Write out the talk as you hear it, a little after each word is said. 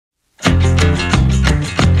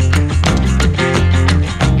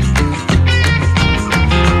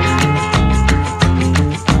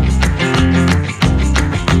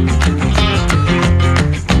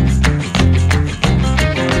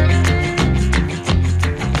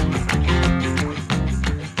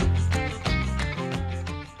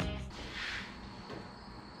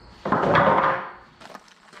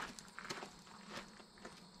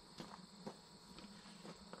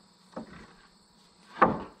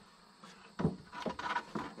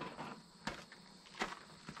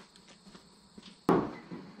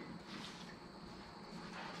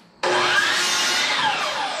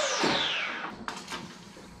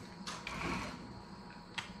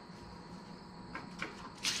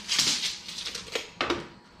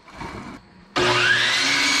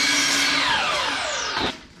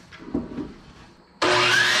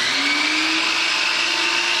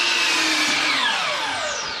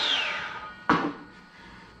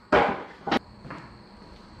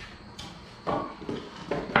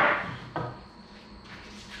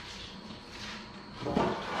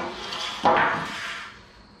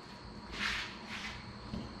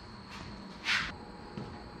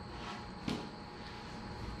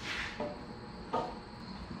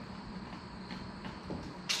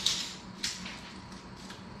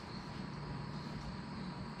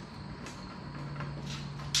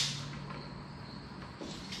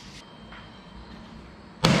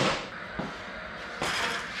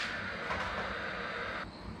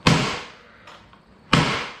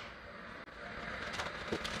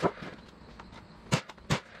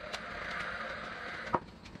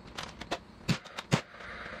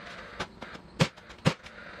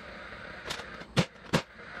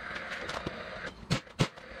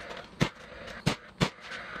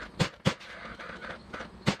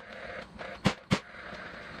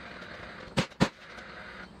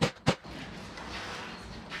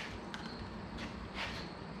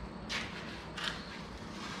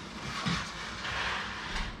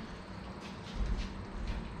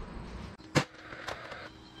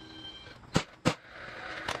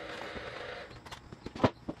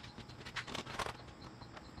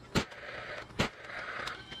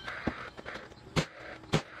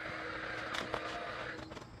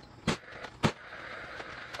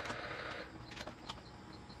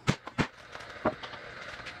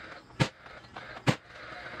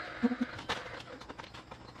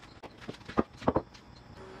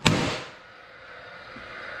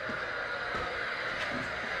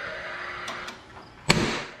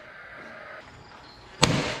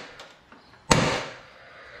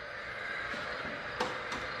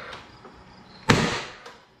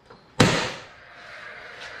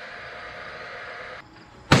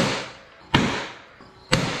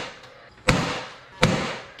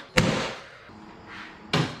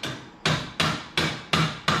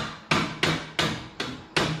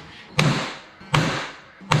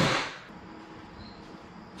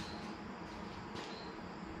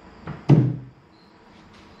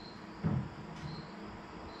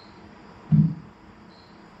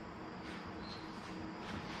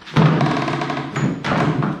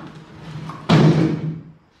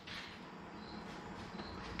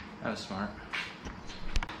smart.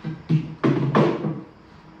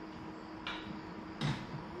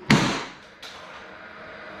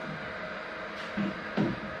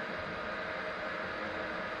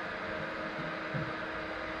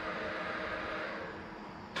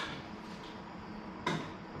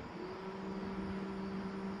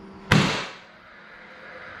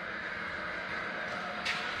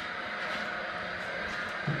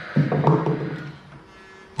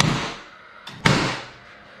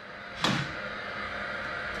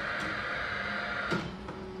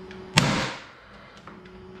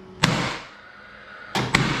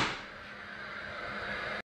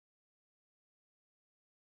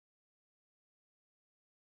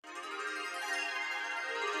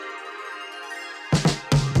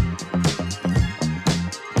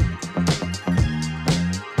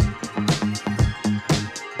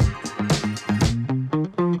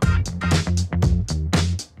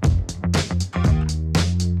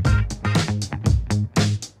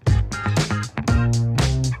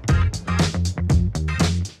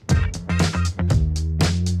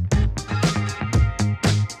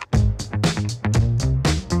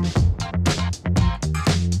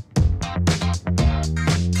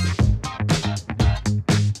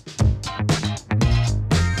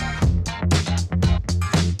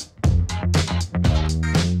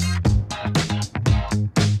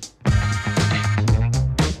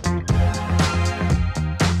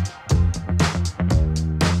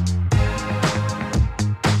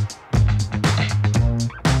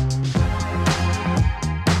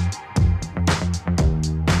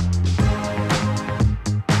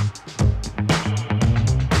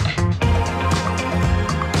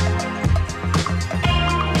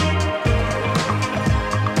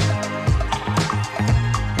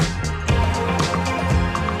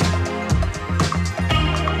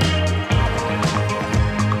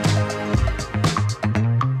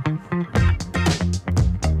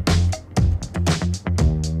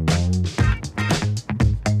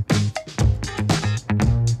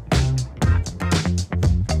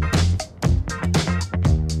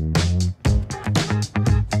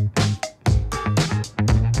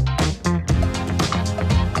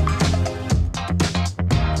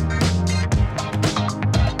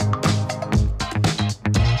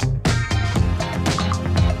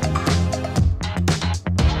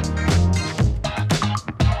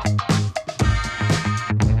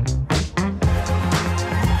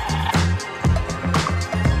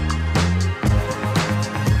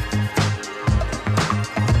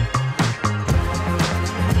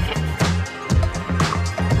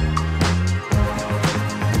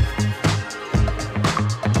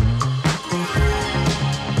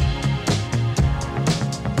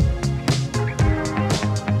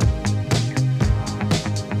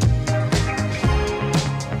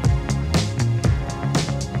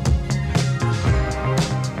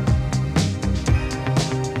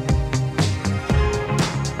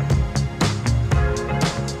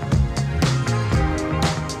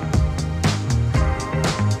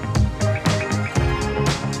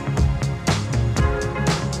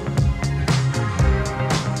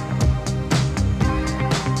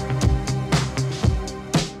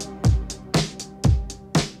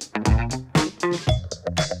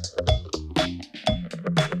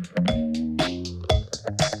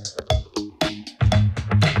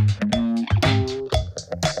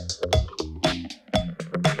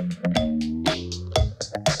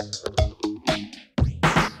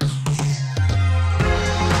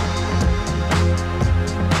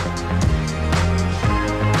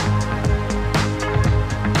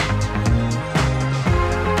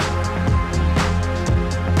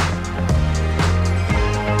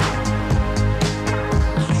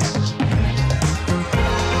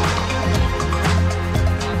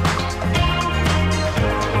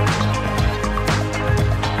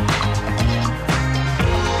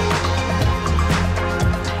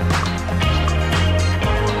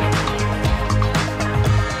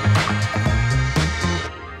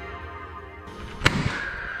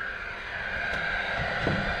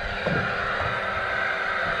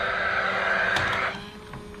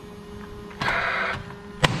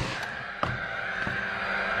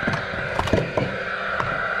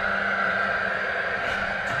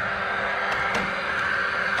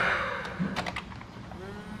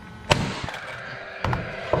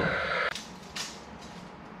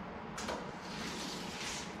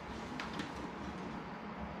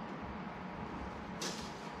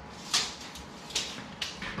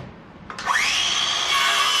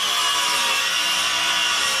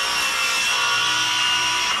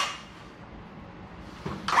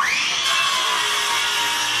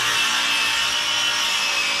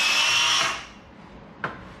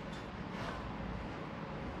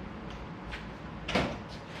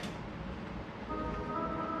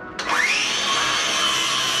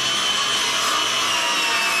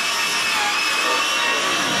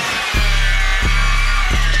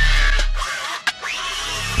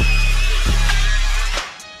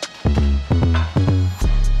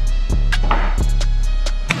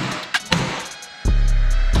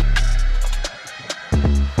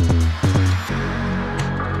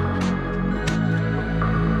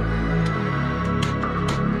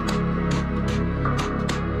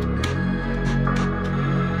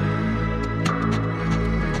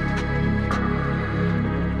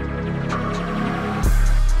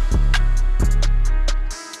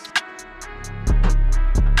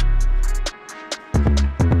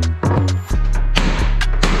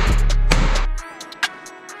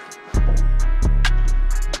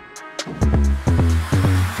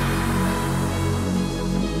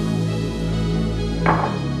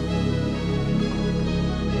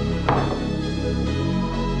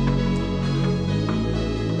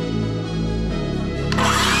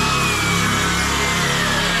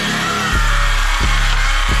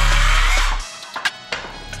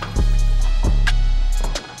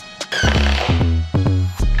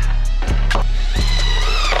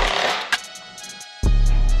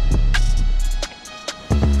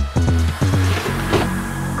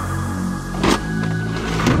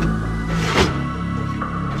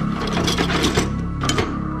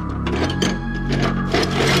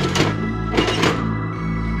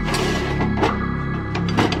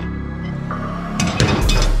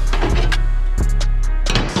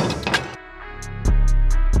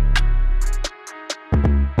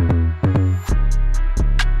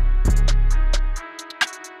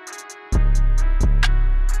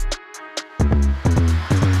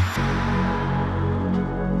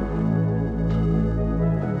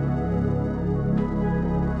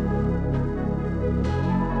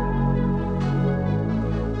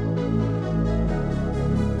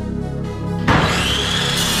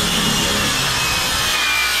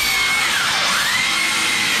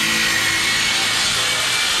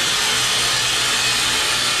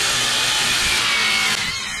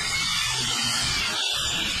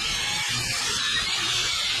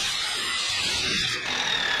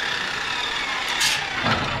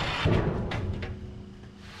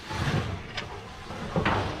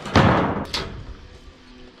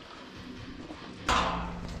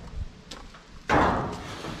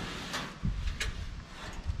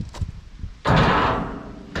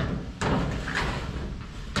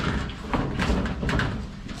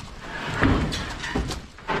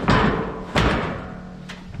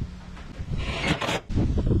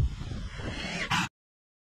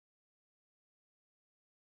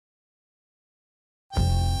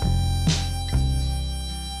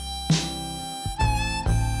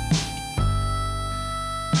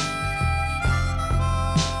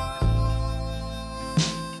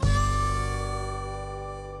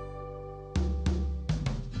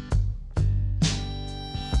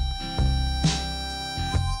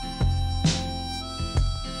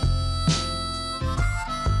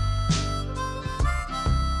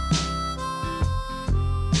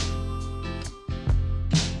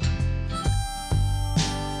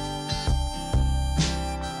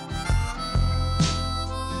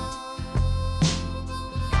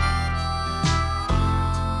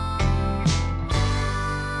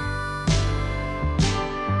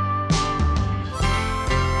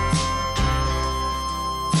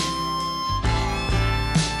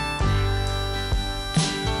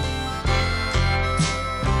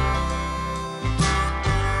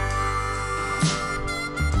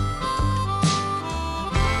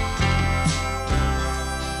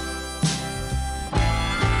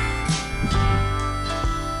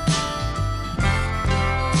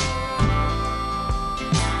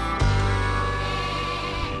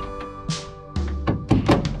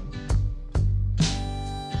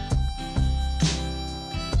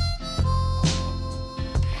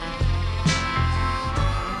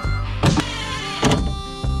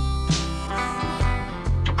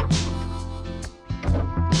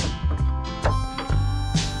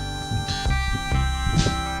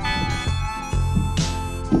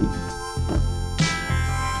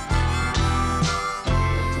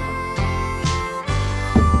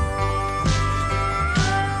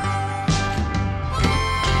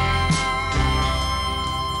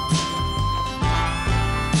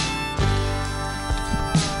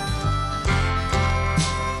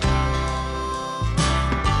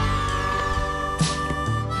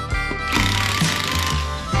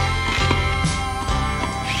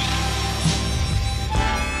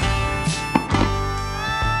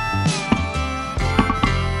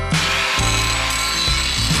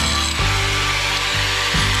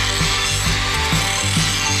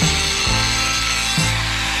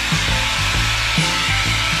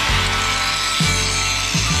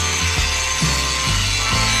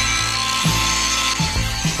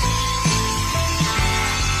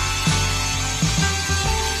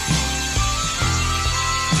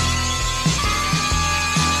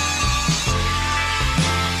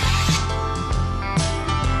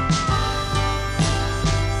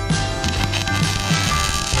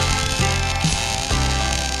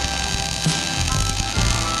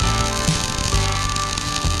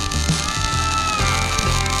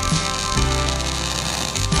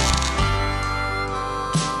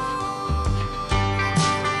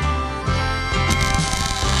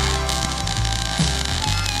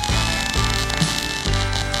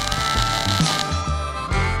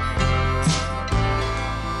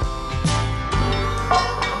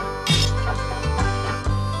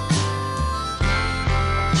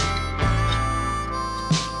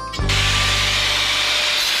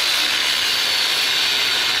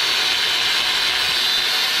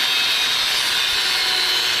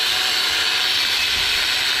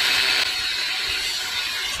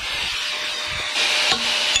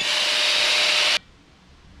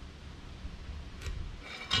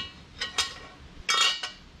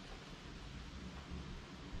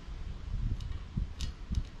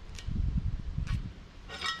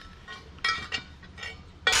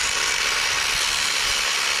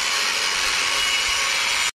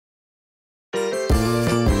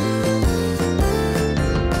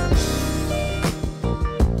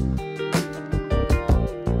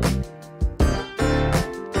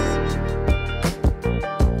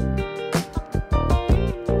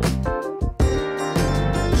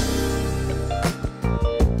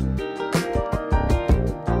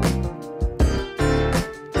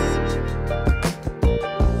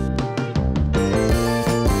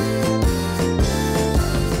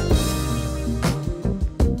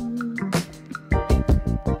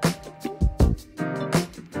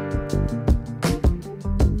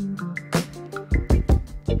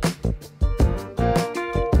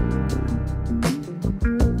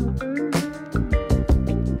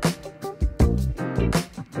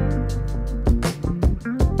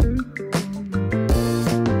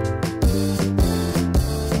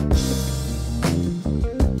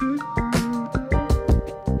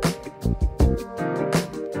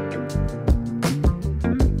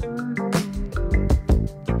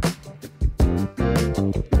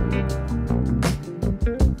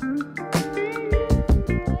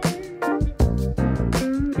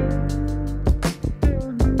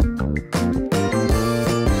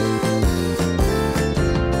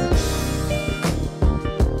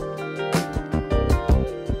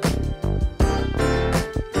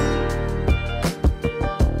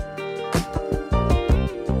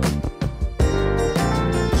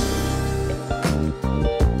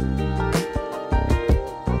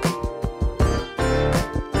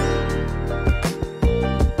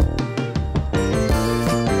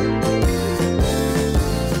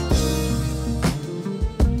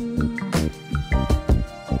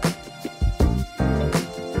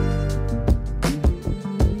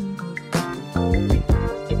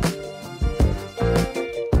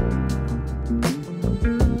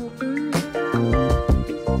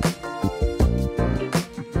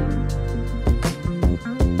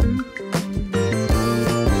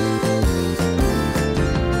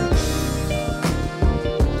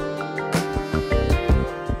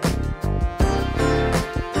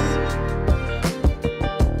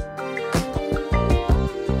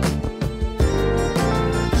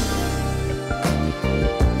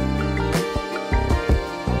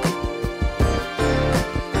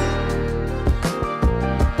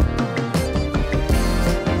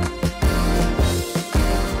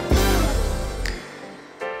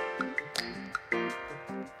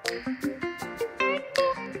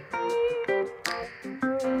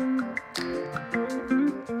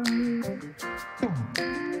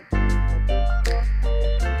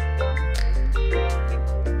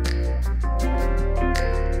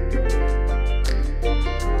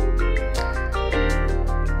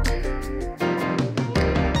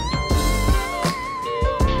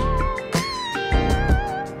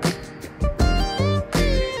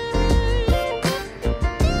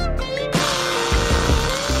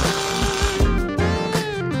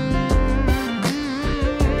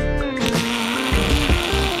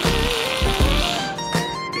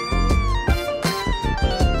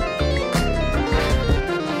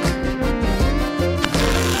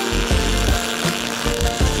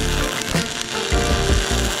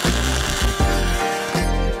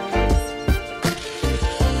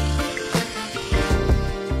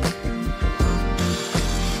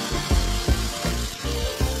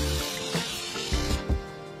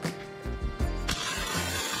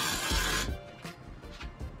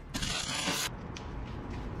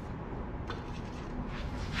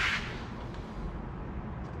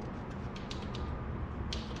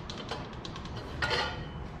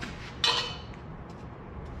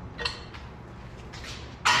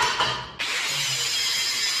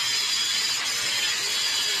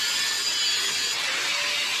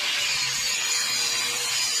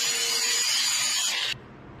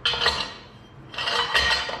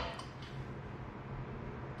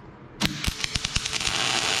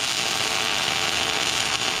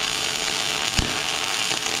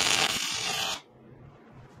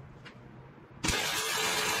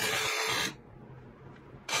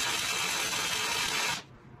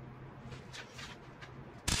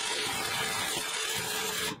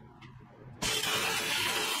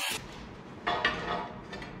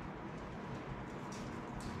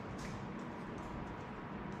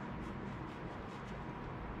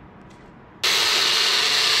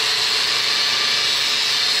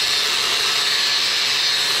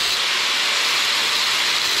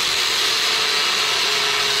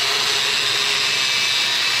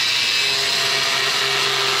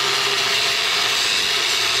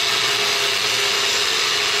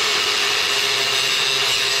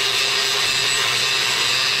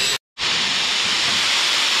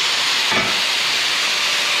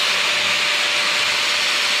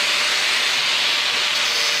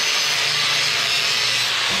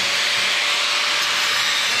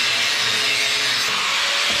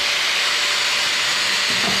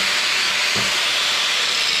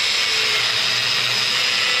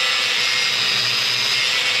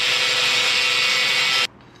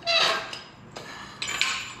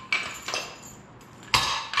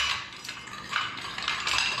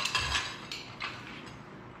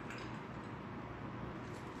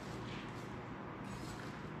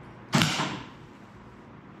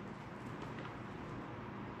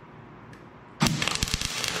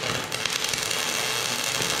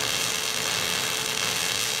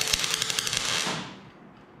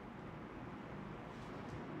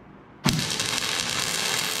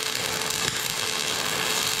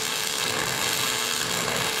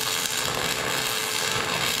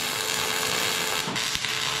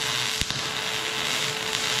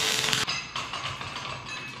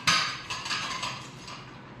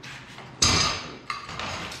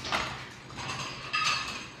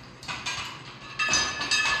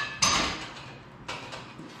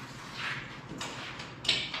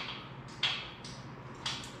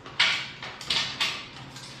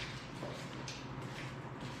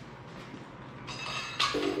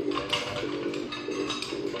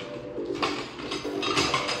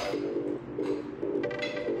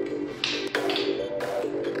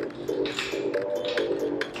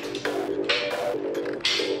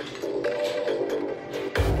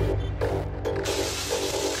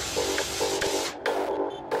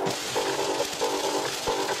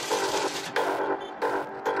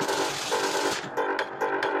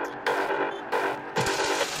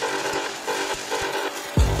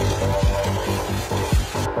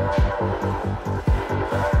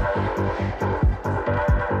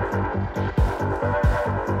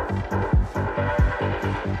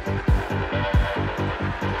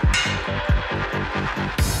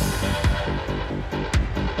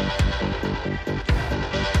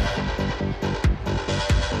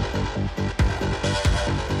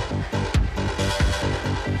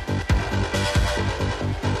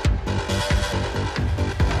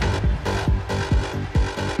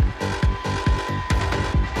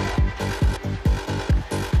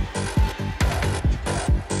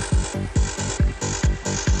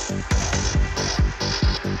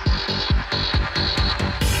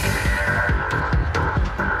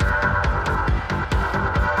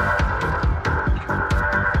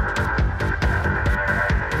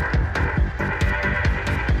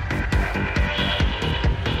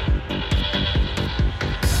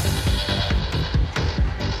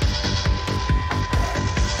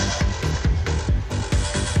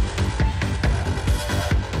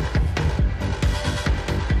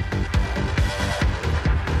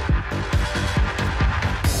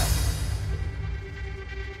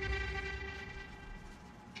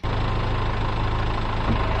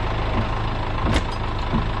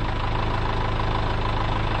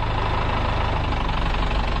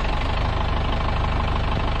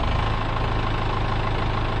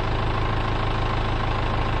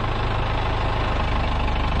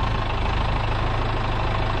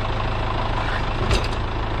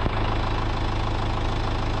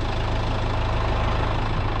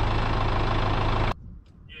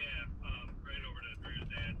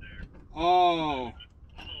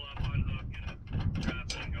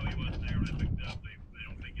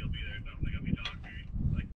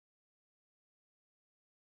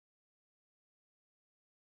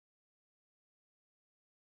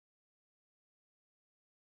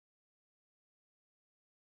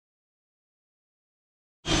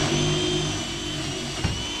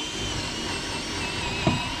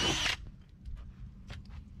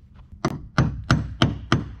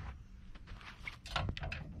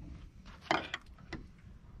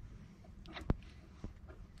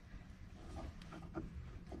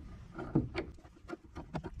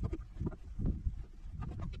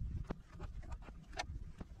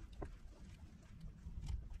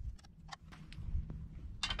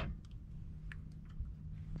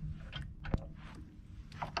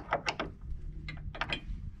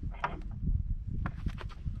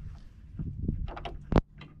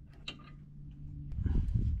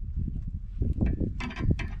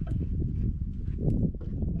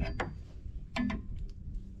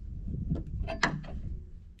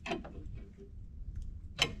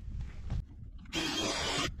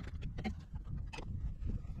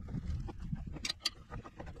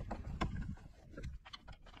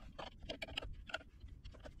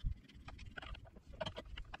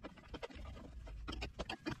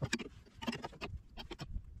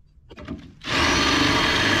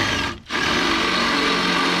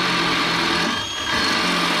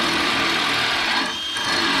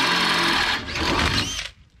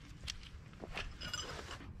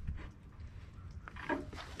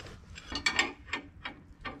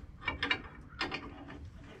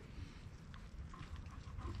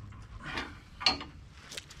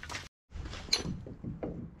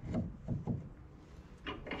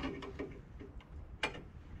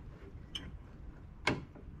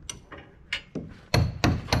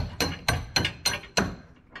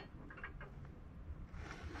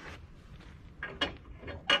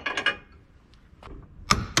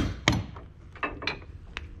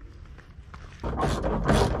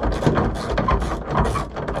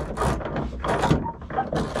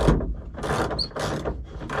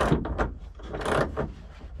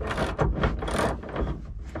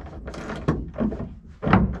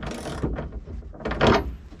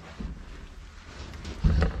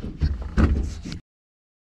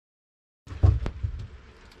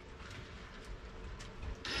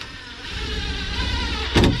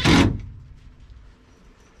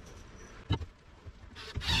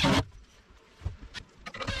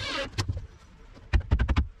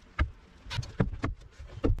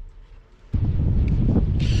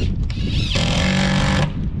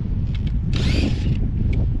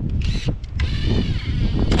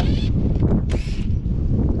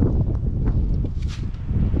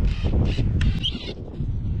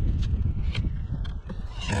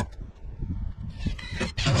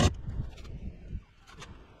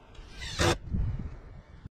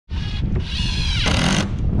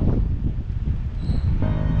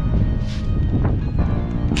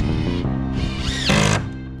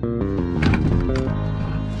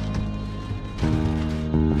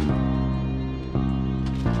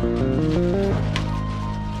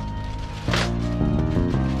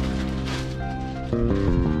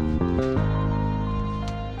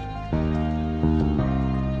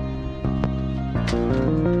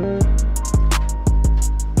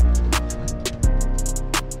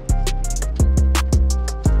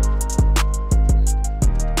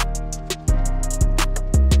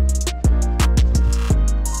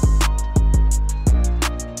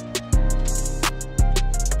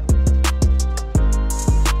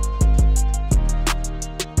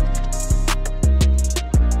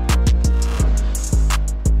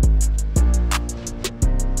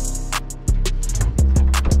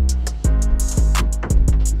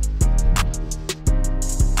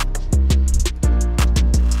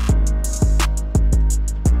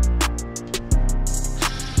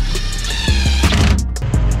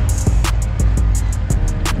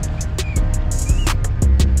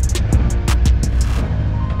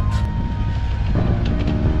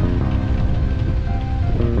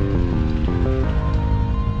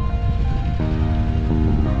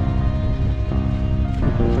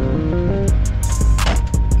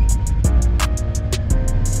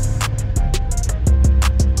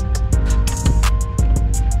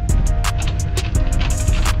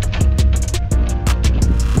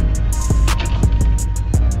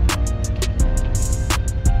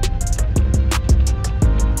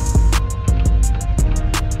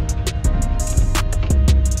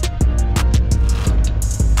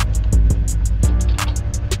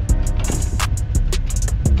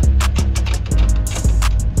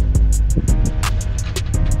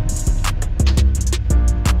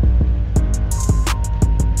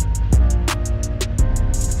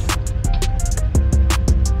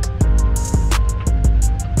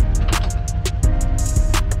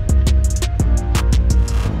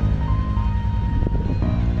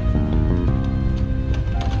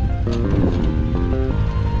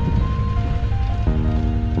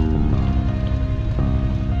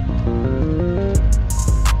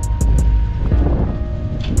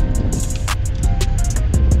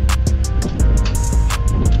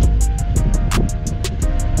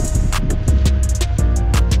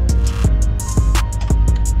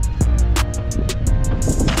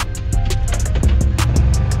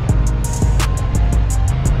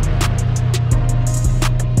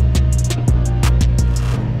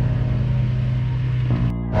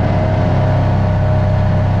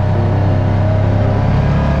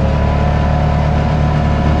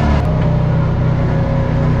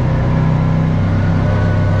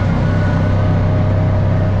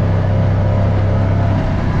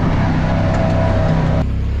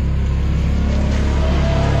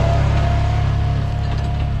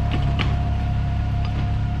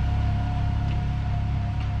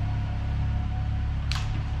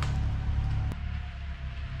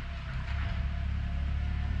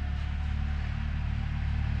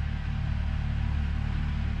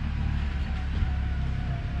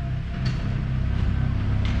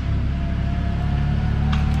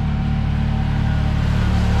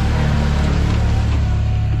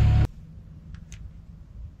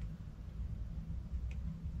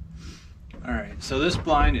 So this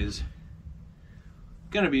blind is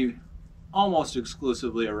going to be almost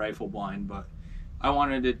exclusively a rifle blind, but I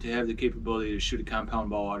wanted it to have the capability to shoot a compound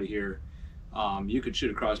bow out of here. You could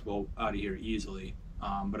shoot a crossbow out of here easily,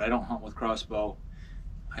 but I don't hunt with crossbow.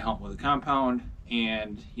 I hunt with a compound,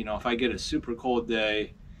 and you know, if I get a super cold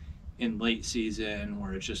day in late season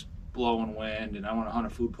where it's just blowing wind and I want to hunt a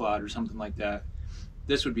food plot or something like that,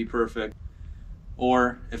 this would be perfect.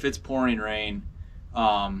 Or if it's pouring rain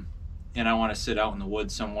and I want to sit out in the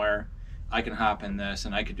woods somewhere, I can hop in this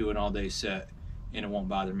and I could do an all-day sit and it won't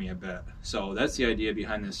bother me a bit. So that's the idea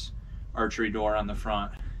behind this archery door on the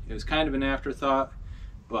front. It was kind of an afterthought,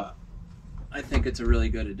 but I think it's a really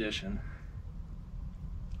good addition.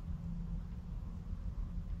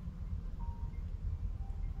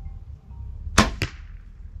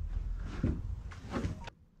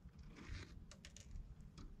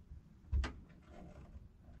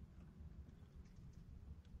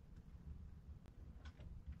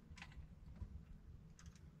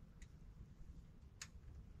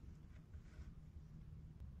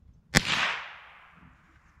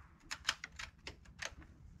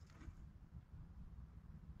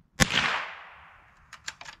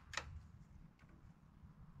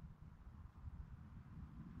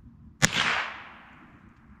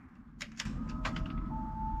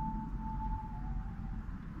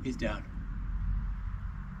 He's down.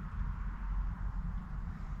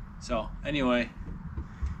 So anyway,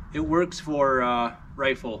 it works for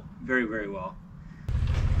rifle very, very well.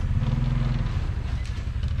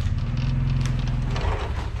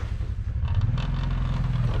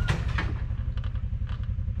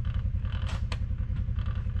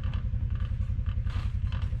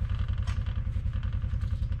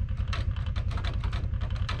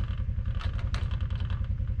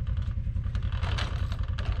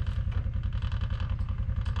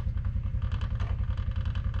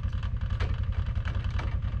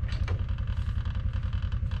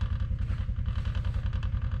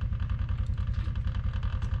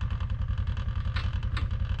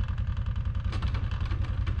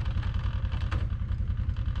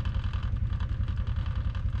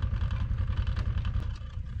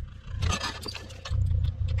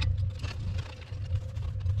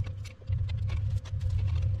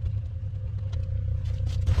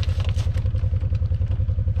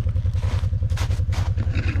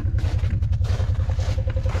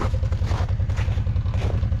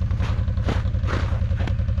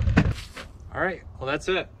 All right, well that's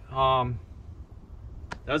it. That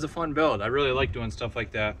was a fun build. I really like doing stuff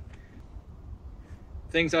like that.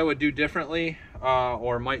 Things I would do differently,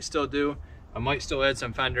 or might still do. I might still add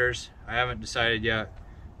some fenders. I haven't decided yet.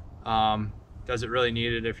 Does it really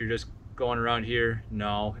need it if you're just going around here?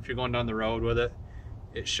 No. If you're going down the road with it,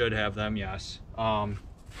 it should have them, yes.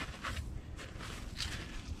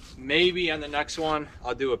 Maybe on the next one,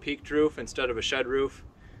 I'll do a peaked roof instead of a shed roof.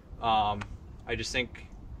 I just think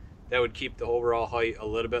that would keep the overall height a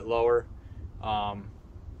little bit lower.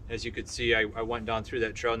 As you could see, I went down through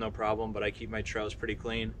that trail no problem, but I keep my trails pretty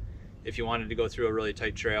clean. If you wanted to go through a really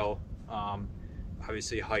tight trail,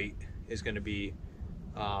 obviously height is going to be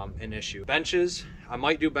an issue. Benches, I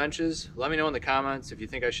might do benches. Let me know in the comments if you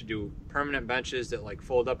think I should do permanent benches that like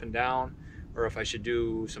fold up and down, or if I should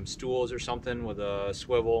do some stools or something with a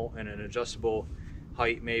swivel and an adjustable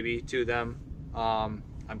height maybe to them.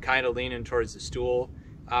 I'm kind of leaning towards the stool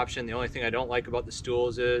option. The only thing I don't like about the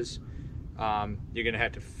stools is you're gonna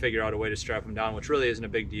have to figure out a way to strap them down, which really isn't a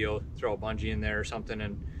big deal. Throw a bungee in there or something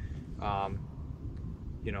and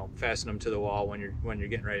you know, fasten them to the wall when you're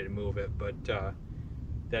getting ready to move it. But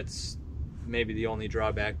that's maybe the only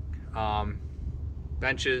drawback.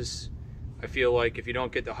 Benches, I feel like if you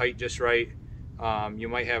don't get the height just right, you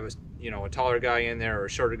might have a taller guy in there or a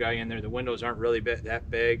shorter guy in there. The windows aren't really that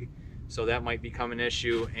big, so that might become an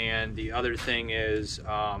issue. And the other thing is,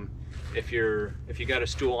 if you got a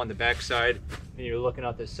stool on the back side and you're looking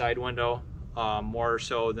out this side window, more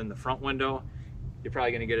so than the front window, you're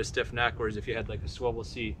probably going to get a stiff neck, whereas if you had like a swivel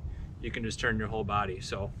seat, you can just turn your whole body.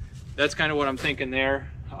 So that's kind of what I'm thinking there.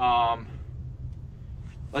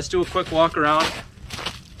 Let's do a quick walk around.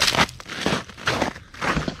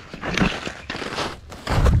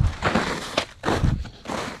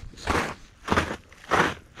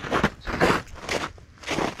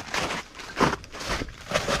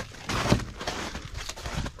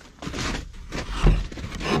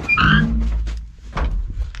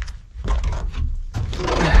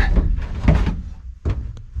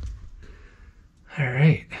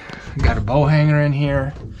 Bow hanger in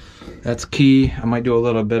here, that's key. I might do a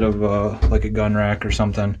little bit of like a gun rack or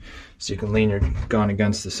something, so you can lean your gun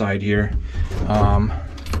against the side here. Let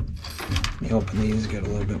me me open these, get a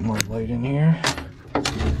little bit more light in here.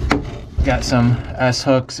 Got some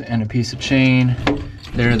S-hooks and a piece of chain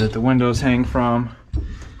there that the windows hang from.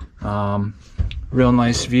 Real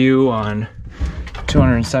nice view on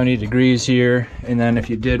 270 degrees here. And then if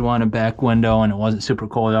you did want a back window and it wasn't super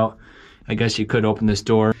cold out, I guess you could open this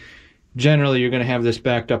door. Generally, you're going to have this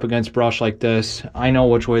backed up against brush like this. I know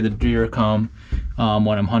which way the deer come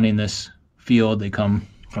when I'm hunting this field. They come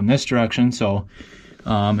from this direction, so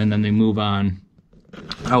and then they move on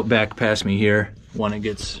out back past me here when it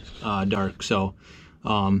gets dark. So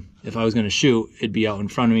if I was going to shoot, it'd be out in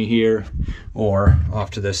front of me here or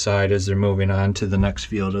off to this side as they're moving on to the next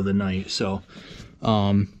field of the night. So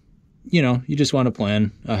you know, you just want to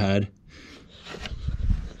plan ahead.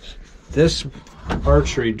 This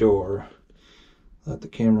archery door, let the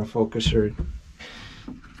camera focus or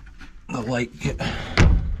the light get.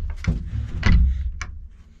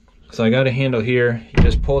 So I got a handle here. You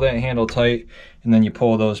just pull that handle tight and then you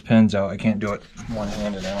pull those pins out. I can't do it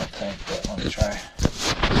one-handed, I don't think, but let me try.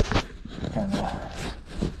 Kind of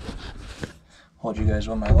hold you guys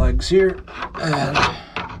with my legs here, and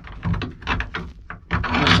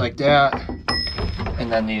just like that.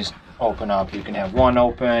 And then these open up. You can have one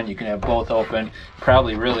open, you can have both open.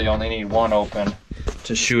 Probably really only need one open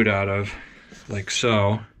to shoot out of, like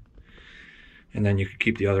so. And then you could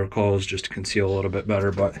keep the other closed just to conceal a little bit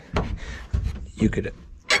better, but you could,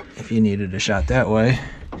 if you needed a shot that way,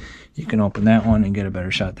 you can open that one and get a better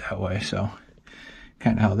shot that way. So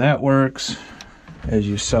kind of how that works, as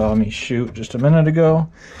you saw me shoot just a minute ago.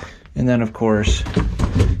 And then of course,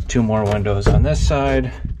 2 more windows on this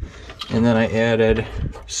side. And then I added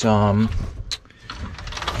some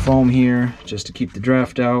foam here just to keep the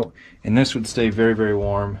draft out. And this would stay very, very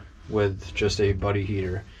warm with just a buddy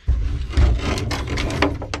heater.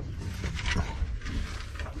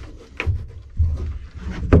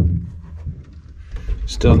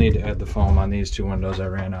 Still need to add the foam on these 2 windows I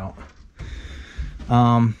ran out.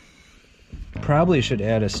 Probably should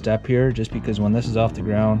add a step here just because when this is off the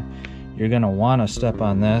ground, you're gonna wanna step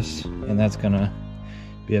on this and that's gonna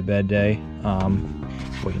be a bad day.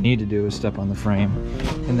 What you need to do is step on the frame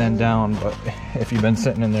and then down, but if you've been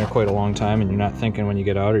sitting in there quite a long time and you're not thinking when you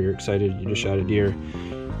get out or you're excited you just shot a deer,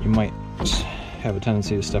 you might have a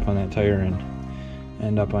tendency to step on that tire and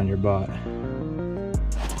end up on your butt.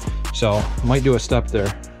 So might do a step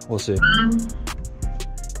there, we'll see.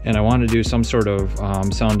 And I want to do some sort of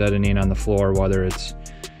sound deadening on the floor, whether it's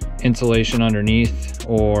insulation underneath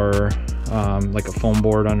or like a foam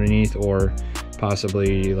board underneath, or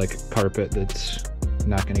possibly like a carpet that's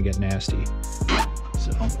not going to get nasty.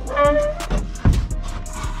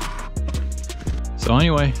 So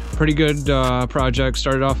anyway, pretty good project.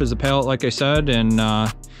 Started off as a pallet like I said, and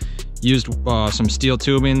used some steel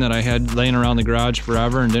tubing that I had laying around the garage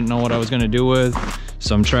forever and didn't know what I was going to do with.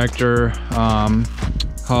 Some tractor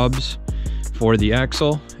hubs for the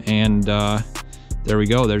axle, and there we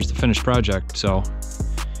go, there's the finished project. So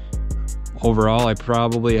overall I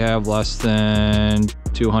probably have less than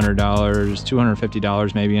 $200,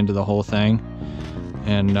 $250 maybe into the whole thing,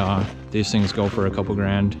 and these things go for a couple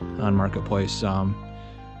grand on Marketplace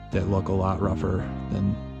that look a lot rougher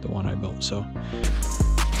than the one I built. So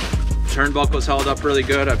turnbuckle's held up really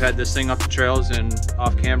good. I've had this thing up the trails and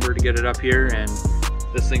off camber to get it up here, and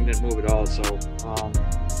this thing didn't move at all. So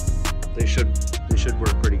they should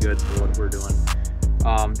work pretty good for what we're doing.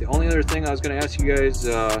 The only other thing I was going to ask you guys,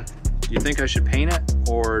 do you think I should paint it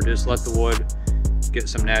or just let the wood get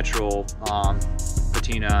some natural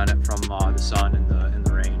patina on it from the sun and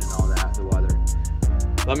the rain and all that, the weather?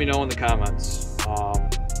 Let me know in the comments.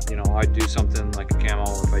 You know, I'd do something like a camo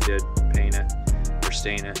if I did paint it or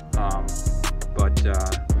stain it, but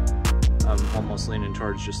I'm almost leaning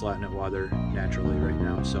towards just letting it weather naturally right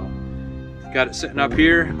now. So got it sitting up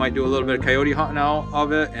here. Might do a little bit of coyote hunting out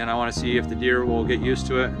of it, and I want to see if the deer will get used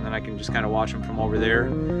to it, and then I can just kind of watch them from over there,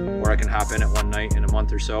 or I can hop in it one night in a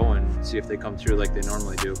month or so and see if they come through like they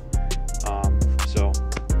normally do. So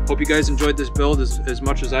hope you guys enjoyed this build as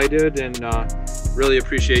much as I did, and really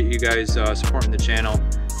appreciate you guys supporting the channel.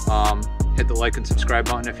 Hit the like and subscribe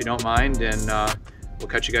button if you don't mind, and we'll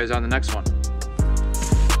catch you guys on the next one.